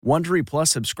Wondery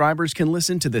Plus subscribers can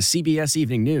listen to the CBS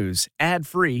Evening News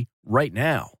ad-free right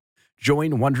now.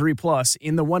 Join Wondery Plus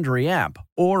in the Wondery app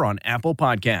or on Apple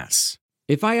Podcasts.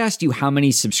 If I asked you how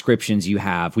many subscriptions you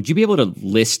have, would you be able to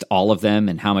list all of them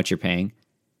and how much you're paying?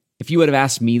 If you would have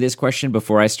asked me this question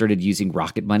before I started using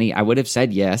Rocket Money, I would have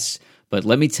said yes, but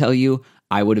let me tell you,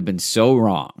 I would have been so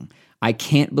wrong. I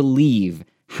can't believe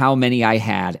how many I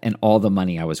had and all the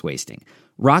money I was wasting.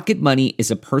 Rocket Money is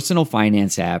a personal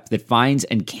finance app that finds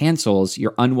and cancels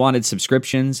your unwanted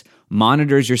subscriptions,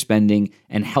 monitors your spending,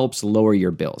 and helps lower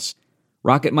your bills.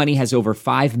 Rocket Money has over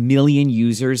 5 million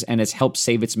users and has helped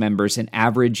save its members an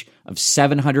average of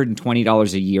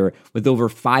 $720 a year with over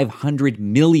 500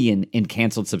 million in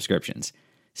canceled subscriptions.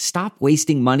 Stop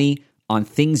wasting money on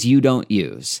things you don't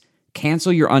use.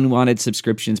 Cancel your unwanted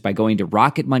subscriptions by going to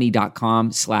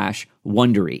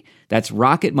rocketmoney.com/Wondery. That's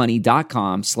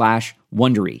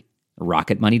rocketmoney.com/Wondery.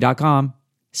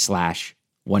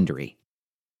 rocketmoney.com/Wondery.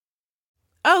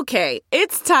 Okay,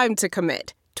 it's time to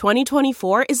commit.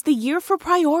 2024 is the year for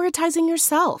prioritizing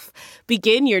yourself.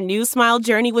 Begin your new smile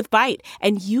journey with Byte,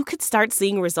 and you could start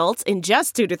seeing results in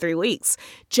just 2 to 3 weeks.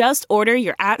 Just order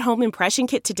your at-home impression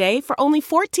kit today for only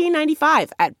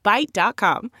 $14.95 at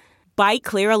Byte.com. Byte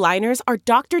Clear aligners are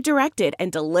doctor-directed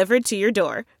and delivered to your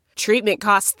door. Treatment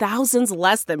costs thousands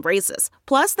less than braces.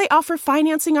 Plus, they offer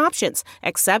financing options,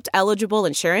 accept eligible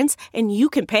insurance, and you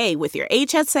can pay with your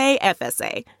HSA,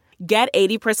 FSA. Get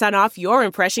 80% off your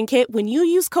impression kit when you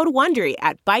use code WONDERY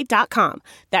at Byte.com.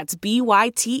 That's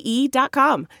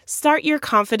BYTE.com. Start your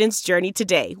confidence journey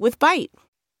today with Byte.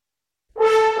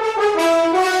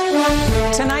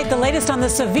 Tonight, the latest on the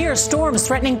severe storms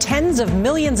threatening tens of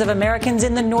millions of Americans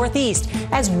in the Northeast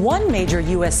as one major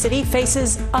U.S. city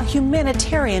faces a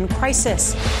humanitarian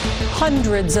crisis.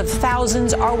 Hundreds of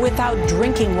thousands are without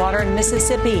drinking water in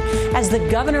Mississippi as the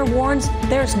governor warns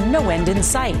there's no end in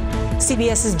sight.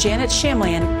 CBS's Janet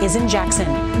Shamlian is in Jackson.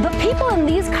 The people in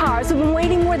these cars have been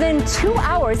waiting more than 2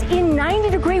 hours in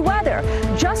 90-degree weather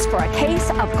just for a case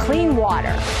of clean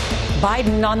water.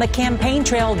 Biden on the campaign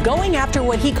trail going after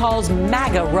what he calls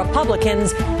MAGA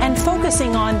Republicans and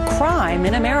focusing on crime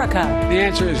in America. The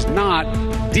answer is not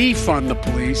defund the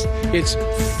police, it's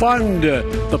fund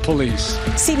the police.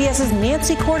 CBS's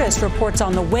Nancy Cordes reports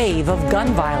on the wave of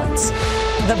gun violence.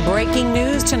 The breaking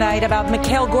news tonight about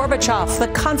Mikhail Gorbachev, the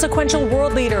consequential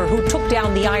world leader who took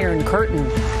down the Iron Curtain.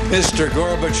 Mr.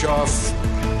 Gorbachev,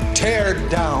 tear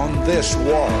down this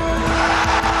wall.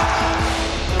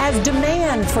 As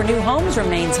demand for new homes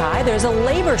remains high, there's a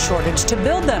labor shortage to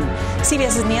build them.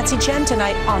 CBS's Nancy Chen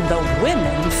tonight on the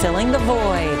women filling the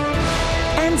void.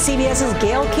 And CBS's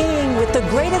Gayle King with the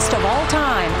greatest of all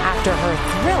time after her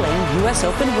thrilling U.S.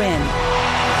 Open win.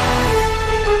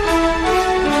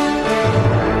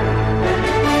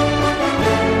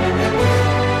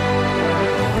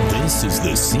 This is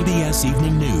the CBS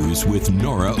Evening News with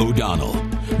Norah O'Donnell,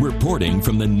 reporting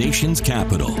from the nation's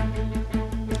capital.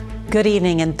 Good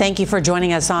evening, and thank you for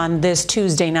joining us on this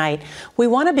Tuesday night. We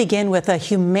want to begin with a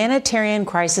humanitarian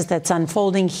crisis that's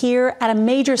unfolding here at a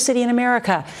major city in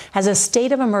America as a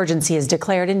state of emergency is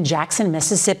declared in Jackson,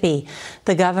 Mississippi.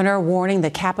 The governor warning the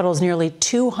capital's nearly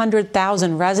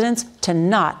 200,000 residents to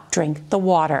not drink the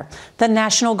water. The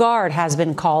National Guard has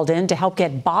been called in to help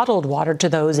get bottled water to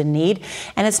those in need.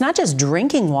 And it's not just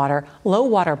drinking water. Low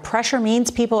water pressure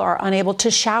means people are unable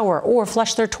to shower or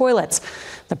flush their toilets.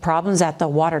 The problems at the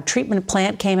water treatment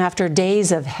plant came after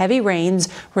days of heavy rains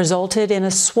resulted in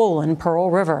a swollen Pearl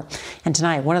River. And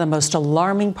tonight, one of the most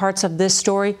alarming parts of this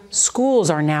story, schools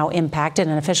are now impacted,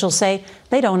 and officials say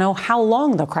they don't know how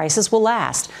long the crisis will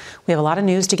last. We have a lot of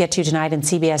news to get to tonight, and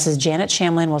CBS's Janet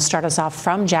Shamlian will start us off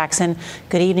from Jackson.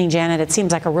 Good evening, Janet. It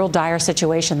seems like a real dire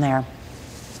situation there.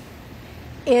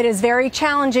 It is very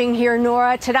challenging here,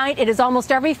 Norah. Tonight, it is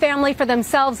almost every family for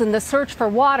themselves in the search for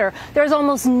water. There's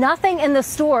almost nothing in the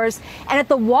stores. And at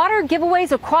the water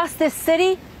giveaways across this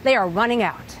city, they are running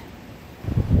out.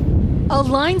 A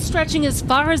line stretching as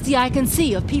far as the eye can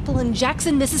see of people in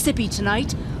Jackson, Mississippi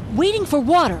tonight, waiting for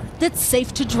water that's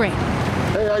safe to drink.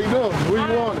 Hey, how you doing? What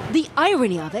do you want? The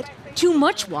irony of it, too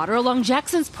much water along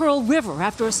Jackson's Pearl River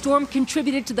after a storm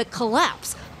contributed to the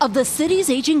collapse of the city's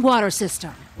aging water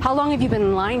system. How long have you been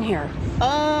in line here?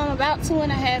 About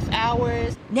 2.5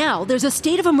 hours. Now there's a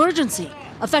state of emergency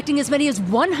affecting as many as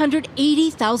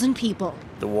 180,000 people.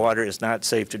 The water is not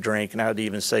safe to drink, and I would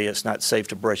even say it's not safe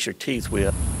to brush your teeth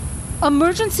with.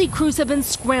 Emergency crews have been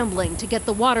scrambling to get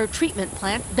the water treatment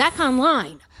plant back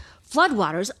online.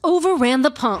 Floodwaters overran the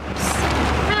pumps.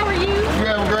 How are you? You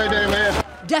have a great day, man.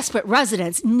 Desperate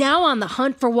residents now on the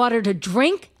hunt for water to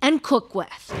drink and cook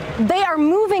with. They are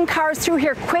moving cars through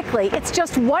here quickly. It's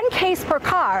just one case per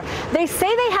car. They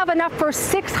say they have enough for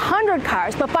 600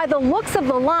 cars, but by the looks of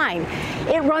the line,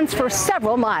 it runs for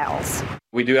several miles.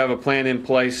 We do have a plan in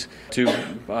place to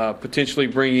potentially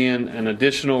bring in an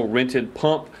additional rented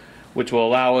pump, which will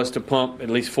allow us to pump at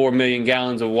least 4 million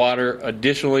gallons of water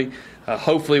additionally,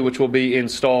 hopefully, which will be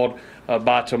installed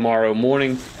by tomorrow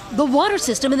morning. The water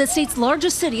system in the state's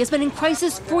largest city has been in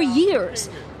crisis for years.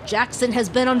 Jackson has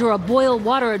been under a boil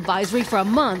water advisory for a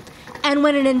month and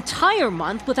went an entire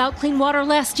month without clean water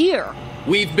last year.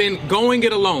 We've been going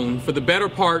it alone for the better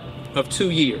part of 2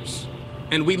 years,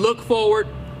 and we look forward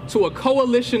to a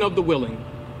coalition of the willing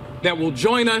that will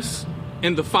join us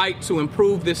in the fight to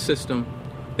improve this system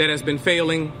that has been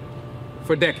failing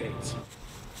for decades.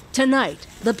 Tonight,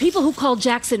 the people who call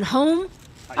Jackson home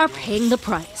are paying the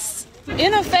price.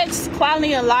 It affects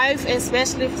quality of life,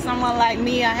 especially for someone like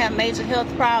me. I have major health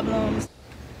problems.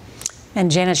 And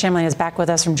Janet Shamlian is back with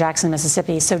us from Jackson,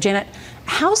 Mississippi. So, Janet,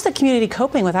 how's the community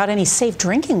coping without any safe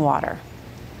drinking water?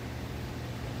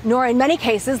 Nora, in many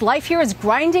cases, life here is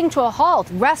grinding to a halt.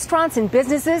 Restaurants and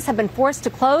businesses have been forced to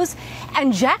close,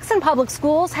 and Jackson Public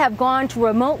Schools have gone to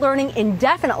remote learning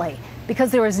indefinitely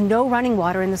because there is no running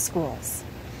water in the schools.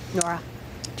 Nora.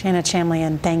 Janet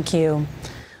Shamlian, thank you.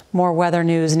 More weather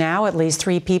news now. At least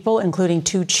 3 people, including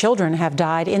 2 children, have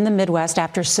died in the Midwest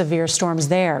after severe storms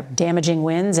there. Damaging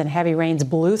winds and heavy rains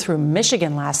blew through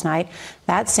Michigan last night.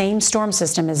 That same storm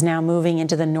system is now moving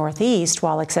into the Northeast,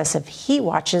 while excessive heat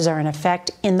watches are in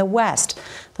effect in the West.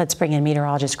 Let's bring in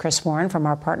meteorologist Chris Warren from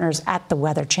our partners at the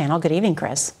Weather Channel. Good evening,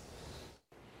 Chris.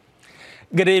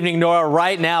 Good evening, Nora.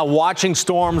 Right now, watching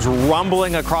storms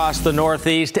rumbling across the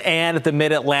Northeast and the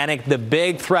Mid-Atlantic. The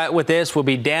big threat with this will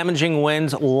be damaging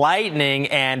winds, lightning,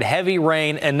 and heavy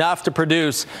rain, enough to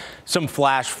produce some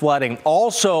flash flooding.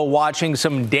 Also watching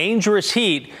some dangerous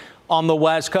heat on the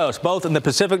West Coast, both in the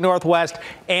Pacific Northwest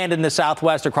and in the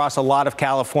Southwest across a lot of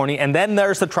California. And then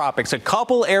there's the tropics. A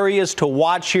couple areas to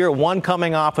watch here, one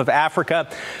coming off of Africa.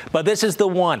 But this is the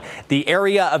one, the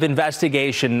area of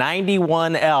investigation,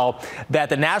 91L, that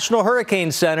the National Hurricane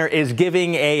Center is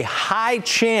giving a high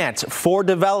chance for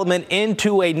development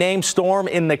into a named storm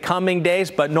in the coming days.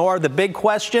 But Nora, the big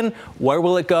question, where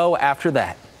will it go after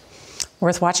that?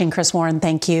 Worth watching, Chris Warren.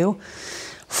 Thank you.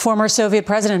 Former Soviet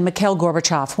President Mikhail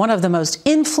Gorbachev, one of the most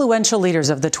influential leaders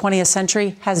of the 20th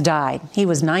century, has died. He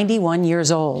was 91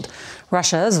 years old.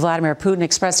 Russia's Vladimir Putin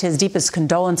expressed his deepest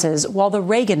condolences, while the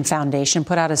Reagan Foundation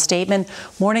put out a statement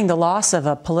mourning the loss of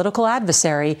a political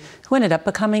adversary who ended up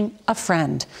becoming a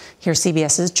friend. Here's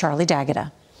CBS's Charlie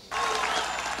D'Agata.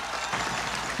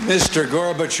 Mr.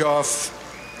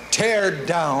 Gorbachev, tear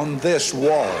down this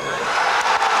wall.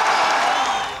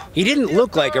 He didn't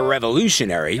look like a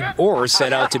revolutionary or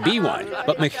set out to be one,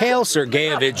 but Mikhail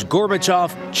Sergeyevich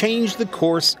Gorbachev changed the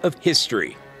course of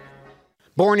history.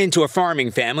 Born into a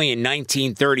farming family in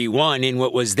 1931 in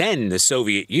what was then the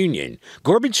Soviet Union,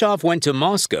 Gorbachev went to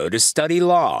Moscow to study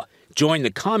law, joined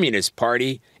the Communist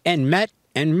Party, and met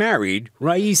and married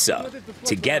Raisa.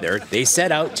 Together, they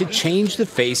set out to change the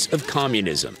face of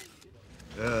communism.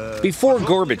 Before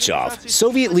Gorbachev,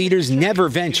 Soviet leaders never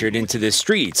ventured into the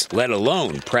streets, let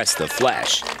alone press the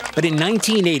flesh. But in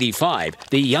 1985,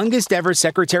 the youngest ever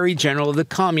Secretary General of the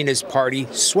Communist Party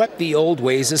swept the old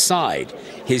ways aside.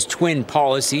 His twin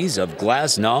policies of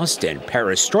glasnost and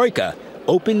perestroika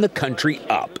opened the country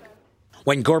up.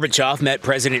 When Gorbachev met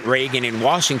President Reagan in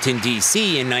Washington,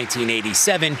 D.C. in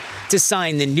 1987 to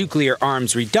sign the Nuclear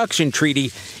Arms Reduction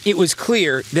Treaty, it was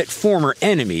clear that former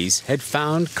enemies had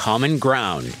found common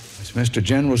ground. Mr.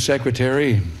 General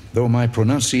Secretary, though my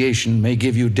pronunciation may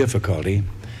give you difficulty,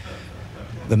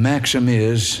 the maxim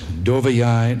is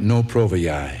doviai no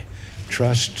proviai,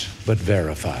 trust but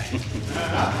verify.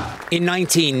 In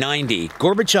 1990,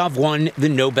 Gorbachev won the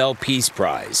Nobel Peace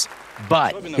Prize.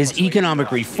 But his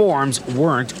economic reforms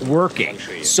weren't working.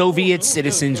 Soviet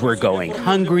citizens were going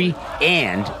hungry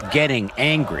and getting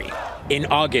angry. In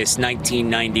August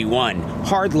 1991,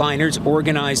 hardliners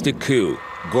organized a coup.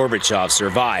 Gorbachev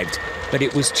survived, but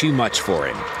it was too much for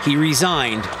him. He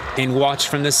resigned and watched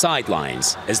from the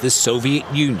sidelines as the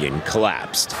Soviet Union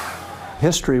collapsed.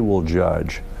 History will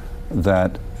judge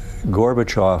that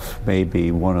Gorbachev may be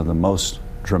one of the most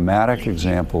dramatic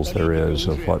examples there is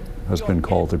of what has been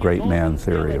called the great man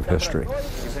theory of history,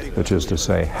 which is to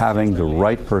say having the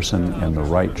right person in the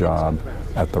right job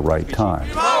at the right time.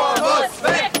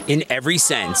 In every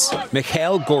sense,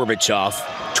 Mikhail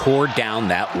Gorbachev tore down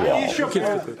that wall.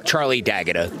 Charlie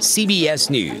D'Agata, CBS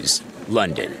News,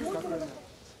 London.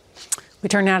 We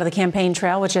turn now to the campaign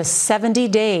trail, with just 70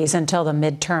 days until the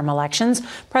midterm elections.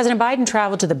 President Biden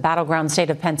traveled to the battleground state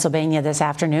of Pennsylvania this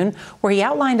afternoon, where he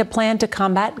outlined a plan to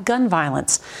combat gun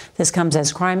violence. This comes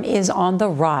as crime is on the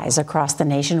rise across the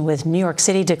nation, with New York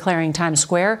City declaring Times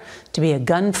Square to be a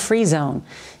gun-free zone.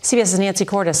 CBS's Nancy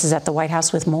Cordes is at the White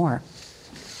House with more.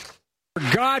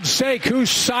 For God's sake, whose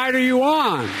side are you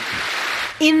on?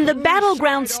 In the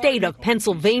battleground state of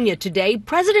Pennsylvania today,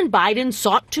 President Biden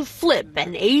sought to flip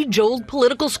an age-old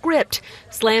political script,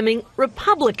 slamming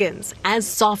Republicans as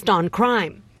soft on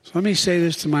crime. So let me say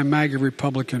this to my MAGA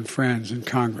Republican friends in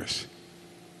Congress.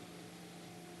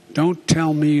 Don't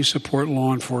tell me you support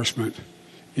law enforcement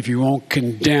if you won't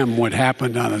condemn what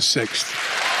happened on the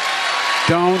 6th.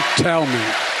 Don't tell me.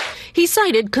 He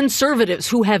cited conservatives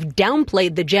who have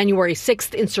downplayed the January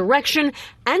 6th insurrection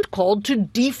and called to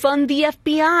defund the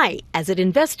FBI as it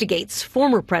investigates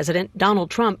former President Donald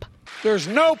Trump. There's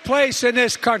no place in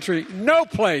this country, no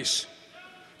place,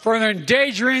 for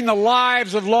endangering the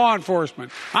lives of law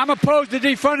enforcement. I'm opposed to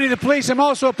defunding the police. I'm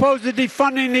also opposed to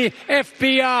defunding the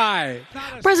FBI.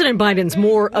 President Biden's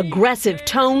more aggressive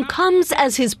tone comes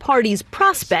as his party's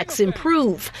prospects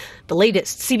improve. The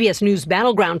latest CBS News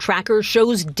Battleground tracker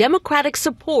shows Democratic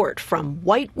support from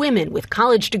white women with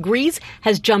college degrees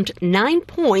has jumped 9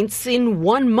 points in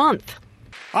 1 month.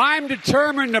 I'm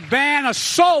determined to ban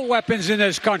assault weapons in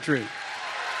this country.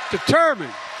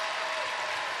 Determined.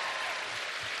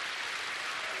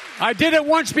 I did it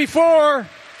once before,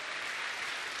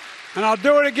 and I'll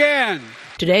do it again.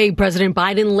 Today, President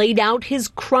Biden laid out his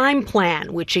crime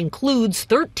plan, which includes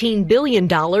 $13 billion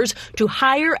to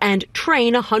hire and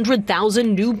train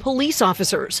 100,000 new police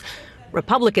officers.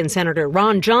 Republican Senator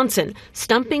Ron Johnson,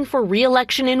 stumping for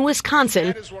re-election in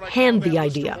Wisconsin, panned the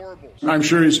idea. I'm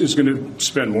sure he's going to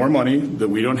spend more money that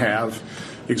we don't have,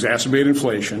 exacerbate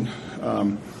inflation,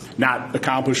 not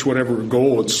accomplish whatever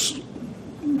goal it's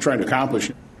trying to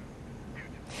accomplish.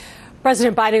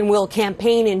 President Biden will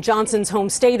campaign in Johnson's home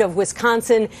state of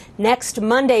Wisconsin next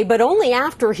Monday, but only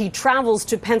after he travels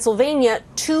to Pennsylvania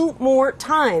 2 more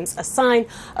times, a sign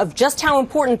of just how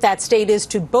important that state is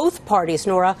to both parties,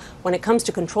 Nora, when it comes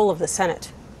to control of the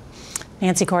Senate.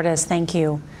 Nancy Cordes, thank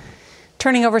you.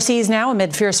 Turning overseas now,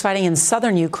 amid fierce fighting in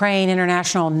southern Ukraine,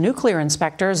 international nuclear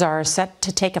inspectors are set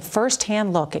to take a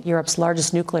first-hand look at Europe's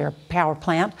largest nuclear power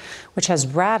plant, which has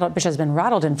been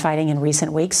rattled in fighting in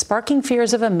recent weeks, sparking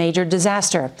fears of a major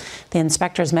disaster. The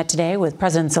inspectors met today with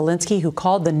President Zelensky, who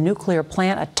called the nuclear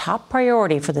plant a top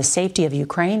priority for the safety of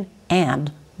Ukraine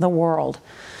and the world.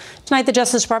 Tonight, the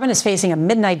Justice Department is facing a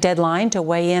midnight deadline to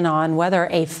weigh in on whether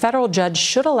a federal judge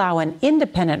should allow an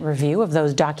independent review of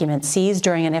those documents seized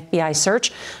during an FBI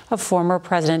search of former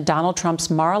President Donald Trump's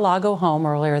Mar-a-Lago home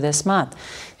earlier this month.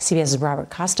 CBS's Robert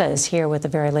Costa is here with the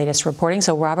very latest reporting.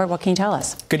 So, Robert, what can you tell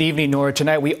us? Good evening, Nora.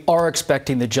 Tonight, we are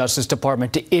expecting the Justice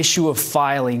Department to issue a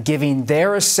filing giving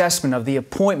their assessment of the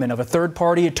appointment of a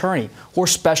third-party attorney or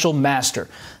special master.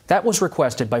 That was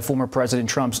requested by former President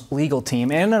Trump's legal team,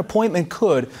 and an appointment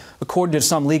could, according to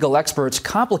some legal experts,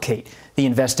 complicate the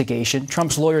investigation.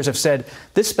 Trump's lawyers have said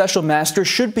this special master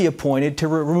should be appointed to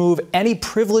remove any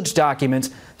privileged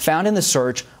documents found in the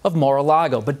search of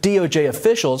Mar-a-Lago. But DOJ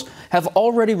officials have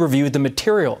already reviewed the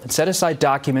material and set aside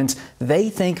documents they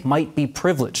think might be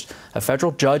privileged. A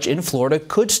federal judge in Florida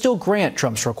could still grant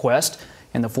Trump's request,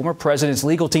 and the former president's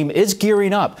legal team is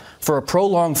gearing up for a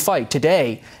prolonged fight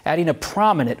today, adding a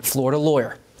prominent Florida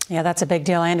lawyer. Yeah, that's a big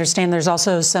deal. I understand there's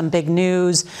also some big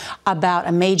news about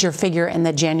a major figure in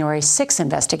the January 6th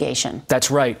investigation. That's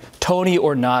right. Tony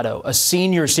Ornato, a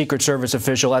senior Secret Service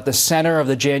official at the center of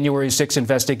the January 6th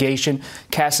investigation.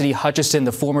 Cassidy Hutchinson,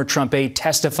 the former Trump aide,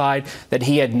 testified that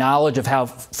he had knowledge of how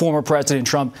former President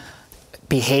Trump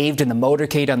behaved in the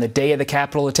motorcade on the day of the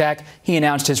Capitol attack. He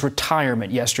announced his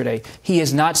retirement yesterday. He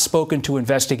has not spoken to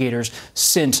investigators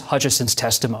since Hutchinson's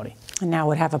testimony. And now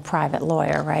would have a private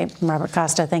lawyer, right? Robert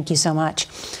Costa, thank you so much.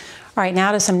 All right,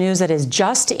 now to some news that is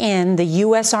just in. The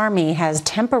U.S. Army has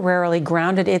temporarily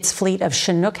grounded its fleet of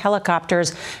Chinook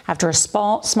helicopters after a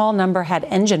small number had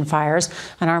engine fires.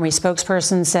 An Army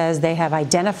spokesperson says they have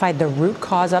identified the root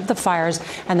cause of the fires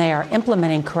and they are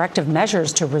implementing corrective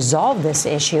measures to resolve this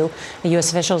issue. The U.S.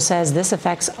 official says this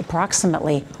affects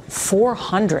approximately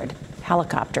 400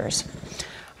 helicopters.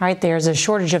 All right, there's a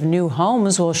shortage of new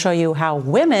homes. We'll show you how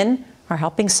women are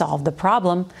helping solve the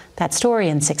problem. That story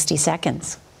in 60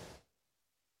 seconds.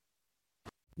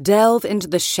 Delve into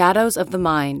the shadows of the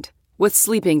mind with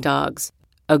Sleeping Dogs,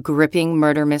 a gripping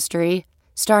murder mystery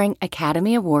starring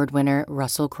Academy Award winner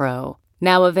Russell Crowe.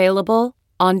 Now available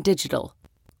on digital.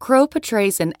 Crowe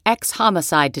portrays an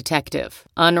ex-homicide detective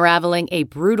unraveling a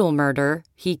brutal murder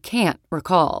he can't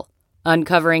recall.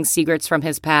 Uncovering secrets from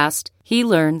his past, he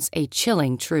learns a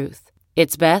chilling truth.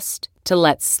 It's best to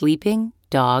let sleeping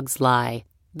dogs lie.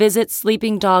 Visit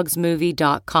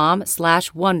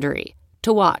sleepingdogsmovie.com/Wondery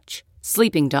to watch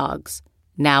Sleeping Dogs,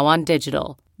 now on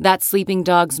digital. That's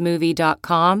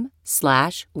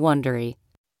sleepingdogsmovie.com/Wondery.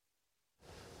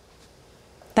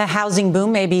 The housing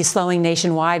boom may be slowing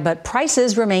nationwide, but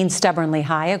prices remain stubbornly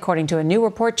high, according to a new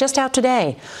report just out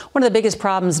today. One of the biggest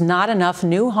problems, not enough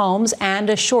new homes and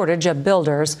a shortage of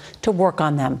builders to work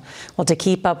on them. Well, to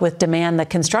keep up with demand, the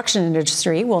construction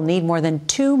industry will need more than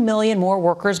 2 million more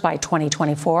workers by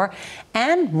 2024.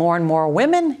 And more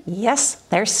women, yes,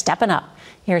 they're stepping up.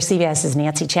 Here's CBS's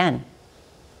Nancy Chen.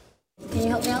 Can you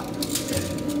help me out?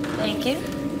 Thank you.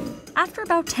 After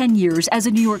about 10 years as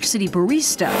a New York City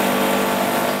barista,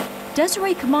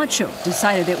 Desiree Camacho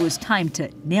decided it was time to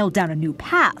nail down a new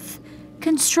path: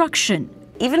 construction.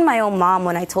 Even my own mom,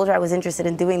 when I told her I was interested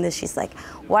in doing this, she's like,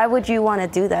 why would you want to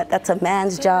do that? That's a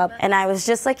man's job. And I was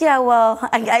just like, yeah, well,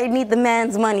 I need the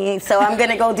man's money, so I'm going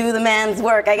to go do the man's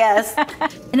work, I guess.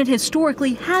 And it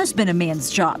historically has been a man's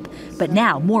job, but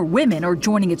now more women are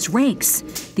joining its ranks.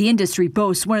 The industry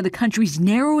boasts one of the country's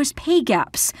narrowest pay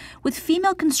gaps, with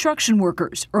female construction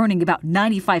workers earning about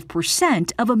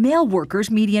 95% of a male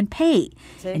worker's median pay,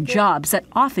 in jobs that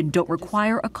often don't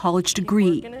require a college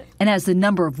degree. And as the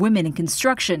number of women in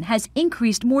construction has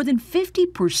increased more than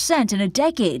 50% in a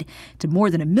decade to more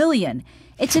than 1 million,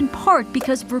 it's in part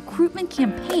because of recruitment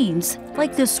campaigns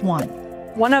like this one.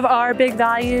 One of our big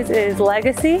values is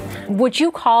legacy. Would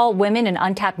you call women an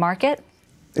untapped market?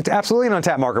 It's absolutely an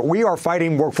untapped market. We are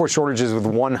fighting workforce shortages with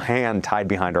one hand tied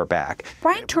behind our back.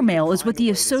 Brian Termale is with the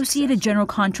Associated General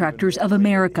Contractors of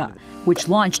America, which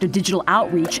launched a digital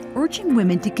outreach urging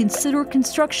women to consider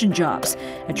construction jobs,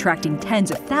 attracting tens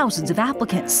of thousands of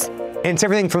applicants. And it's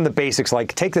everything from the basics,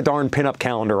 like take the darn pinup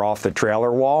calendar off the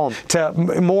trailer wall, to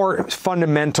more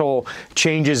fundamental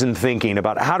changes in thinking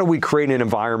about how do we create an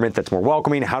environment that's more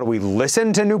welcoming? How do we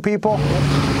listen to new people?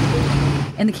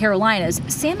 In the Carolinas,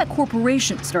 Samet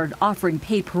Corporation started offering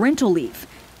paid parental leave.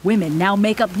 Women now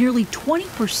make up nearly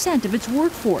 20% of its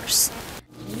workforce.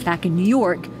 Back in New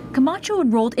York, Camacho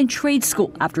enrolled in trade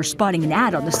school after spotting an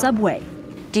ad on the subway.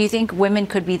 Do you think women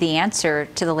could be the answer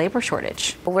to the labor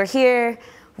shortage? We're here,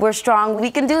 we're strong,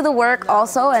 we can do the work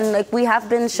also, and we have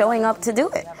been showing up to do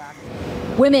it.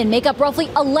 Women make up roughly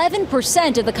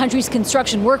 11% of the country's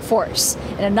construction workforce.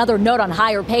 And another note on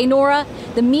higher pay, Nora,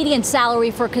 the median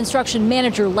salary for a construction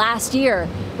manager last year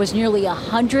was nearly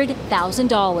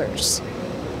 $100,000.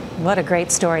 What a great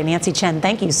story. Nancy Chen,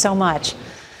 thank you so much.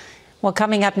 Well,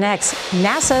 coming up next,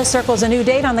 NASA circles a new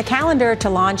date on the calendar to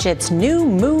launch its new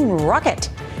moon rocket.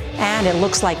 And it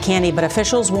looks like candy, but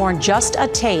officials warn just a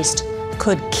taste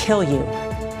could kill you.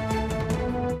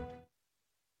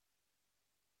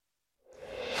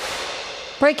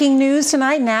 Breaking news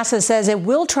tonight, NASA says it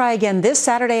will try again this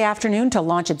Saturday afternoon to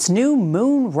launch its new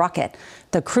moon rocket.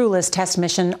 The crewless test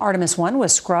mission Artemis 1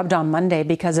 was scrubbed on Monday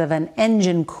because of an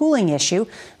engine cooling issue.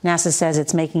 NASA says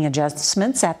it's making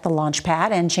adjustments at the launch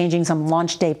pad and changing some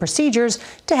launch day procedures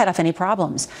to head off any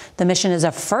problems. The mission is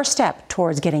a first step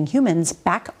towards getting humans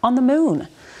back on the moon.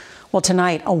 Well,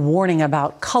 tonight, a warning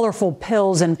about colorful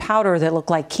pills and powder that look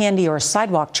like candy or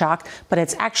sidewalk chalk, but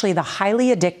it's actually the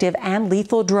highly addictive and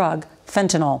lethal drug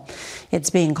fentanyl. It's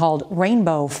being called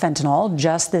rainbow fentanyl.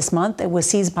 Just this month, it was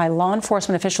seized by law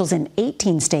enforcement officials in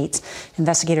 18 states.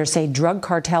 Investigators say drug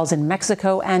cartels in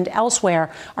Mexico and elsewhere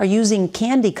are using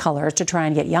candy colors to try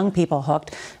and get young people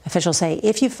hooked. Officials say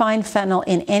if you find fentanyl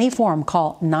in any form,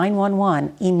 call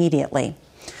 911 immediately.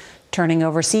 Turning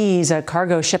overseas, a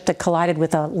cargo ship that collided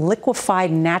with a liquefied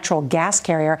natural gas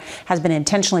carrier has been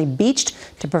intentionally beached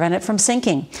to prevent it from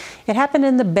sinking. It happened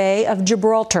in the Bay of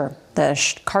Gibraltar. The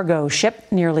cargo ship,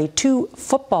 nearly 2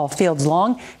 football fields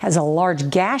long, has a large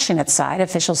gash in its side.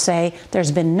 Officials say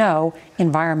there's been no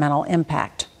environmental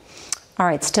impact. All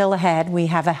right, still ahead, we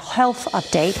have a health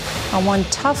update on one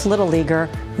tough little leaguer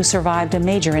who survived a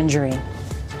major injury.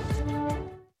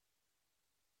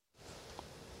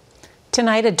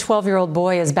 Tonight, a 12-year-old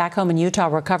boy is back home in Utah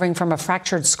recovering from a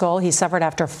fractured skull he suffered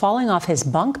after falling off his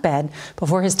bunk bed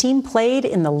before his team played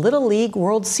in the Little League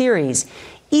World Series.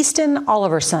 Easton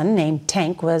Oliverson, named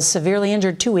Tank, was severely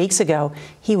injured 2 weeks ago.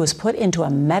 He was put into a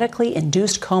medically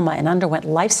induced coma and underwent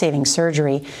life-saving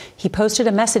surgery. He posted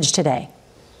a message today.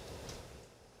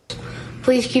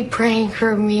 Please keep praying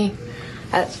for me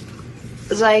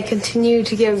as I continue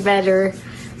to get better.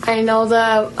 I know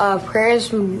the prayers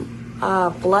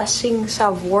blessings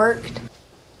have worked.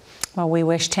 Well, we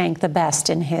wish Tank the best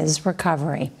in his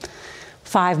recovery.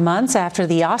 5 months after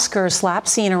the Oscar slap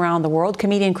scene around the world,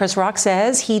 comedian Chris Rock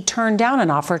says he turned down an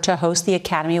offer to host the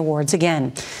Academy Awards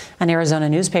again. An Arizona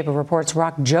newspaper reports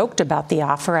Rock joked about the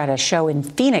offer at a show in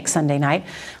Phoenix Sunday night,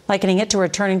 likening it to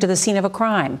returning to the scene of a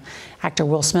crime. Actor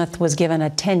Will Smith was given a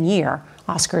 10-year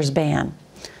Oscars ban.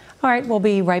 All right, we'll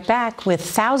be right back with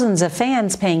thousands of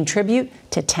fans paying tribute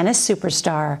to tennis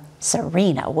superstar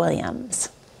Serena Williams.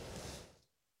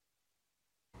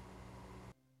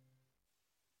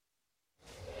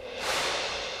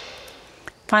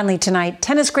 Finally tonight,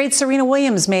 tennis great Serena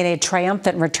Williams made a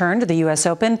triumphant return to the U.S.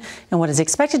 Open in what is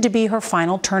expected to be her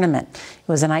final tournament.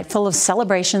 It was a night full of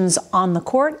celebrations on the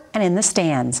court and in the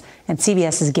stands, and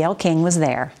CBS's Gayle King was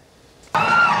there.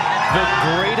 The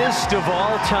greatest of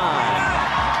all time,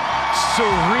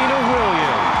 Serena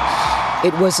Williams.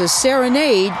 It was a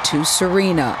serenade to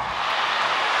Serena.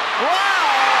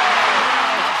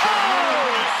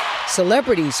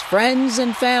 Celebrities, friends,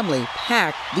 and family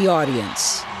packed the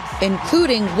audience,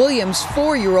 including Williams'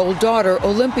 4-year-old daughter,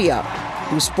 Olympia,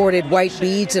 who sported white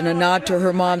beads in a nod to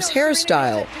her mom's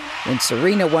hairstyle when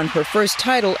Serena won her first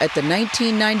title at the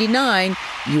 1999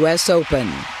 U.S. Open.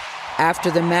 After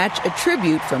the match, a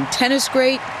tribute from tennis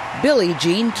great Billie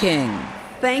Jean King.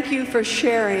 Thank you for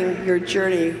sharing your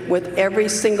journey with every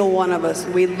single one of us.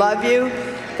 We love you.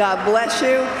 God bless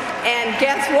you. And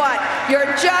guess what? You're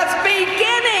just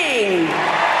beginning.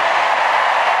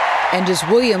 And as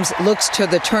Williams looks to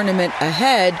the tournament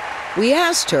ahead, we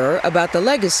asked her about the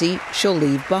legacy she'll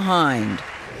leave behind.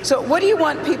 So what do you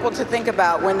want people to think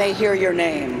about when they hear your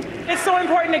name? It's so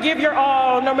important to give your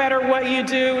all, no matter what you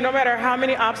do, no matter how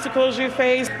many obstacles you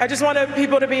face. I just wanted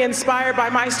people to be inspired by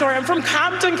my story. I'm from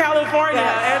Compton, California,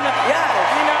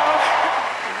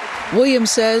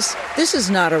 Williams says this is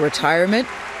not a retirement,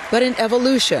 but an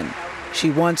evolution.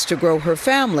 She wants to grow her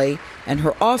family and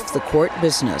her off-the-court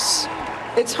business.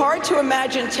 It's hard to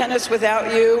imagine tennis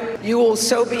without you. You will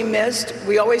so be missed.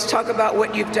 We always talk about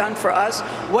what you've done for us.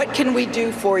 What can we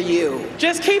do for you?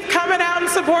 Just keep coming out and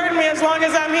supporting me as long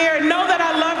as I'm here. Know that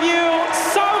I love you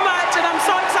so much, and I'm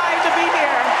so excited to be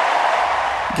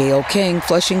here. Gayle King,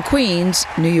 Flushing, Queens,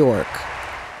 New York.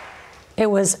 It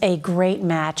was a great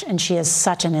match, and she is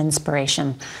such an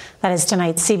inspiration. That is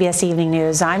tonight's CBS Evening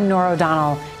News. I'm Norah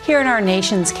O'Donnell, here in our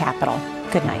nation's capital.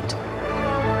 Good night.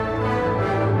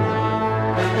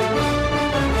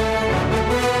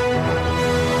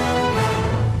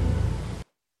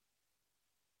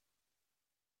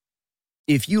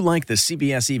 If you like the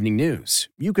CBS Evening News,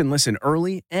 you can listen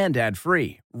early and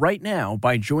ad-free right now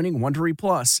by joining Wondery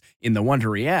Plus in the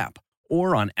Wondery app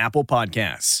or on Apple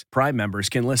Podcasts. Prime members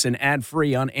can listen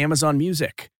ad-free on Amazon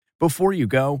Music. Before you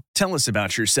go, tell us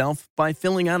about yourself by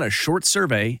filling out a short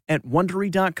survey at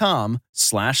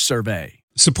Wondery.com/survey.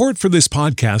 Support for this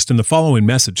podcast and the following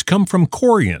message come from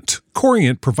Corient.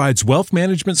 Corient provides wealth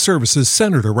management services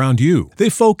centered around you. They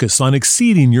focus on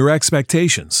exceeding your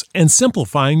expectations and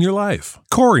simplifying your life.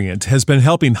 Corient has been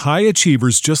helping high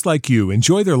achievers just like you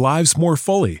enjoy their lives more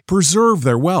fully, preserve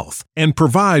their wealth, and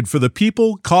provide for the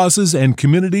people, causes, and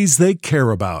communities they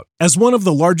care about. As one of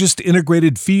the largest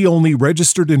integrated fee-only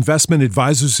registered investment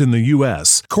advisors in the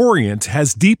U.S., Corient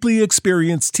has deeply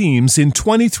experienced teams in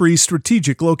 23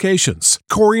 strategic locations.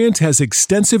 Corient has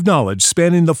extensive knowledge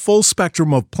spanning the full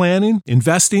spectrum of planning,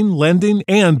 investing, lending,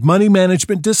 and money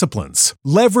management disciplines.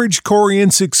 Leverage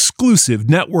Corient's exclusive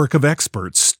network of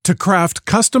experts to craft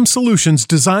custom solutions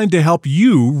designed to help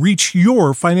you reach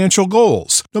your financial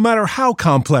goals, no matter how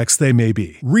complex they may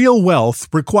be. Real wealth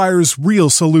requires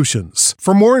real solutions.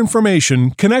 For more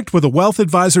information, connect with a wealth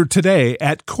advisor today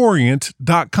at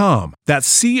Corient.com.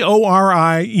 That's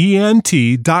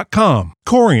Corient.com.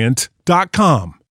 Corient.com.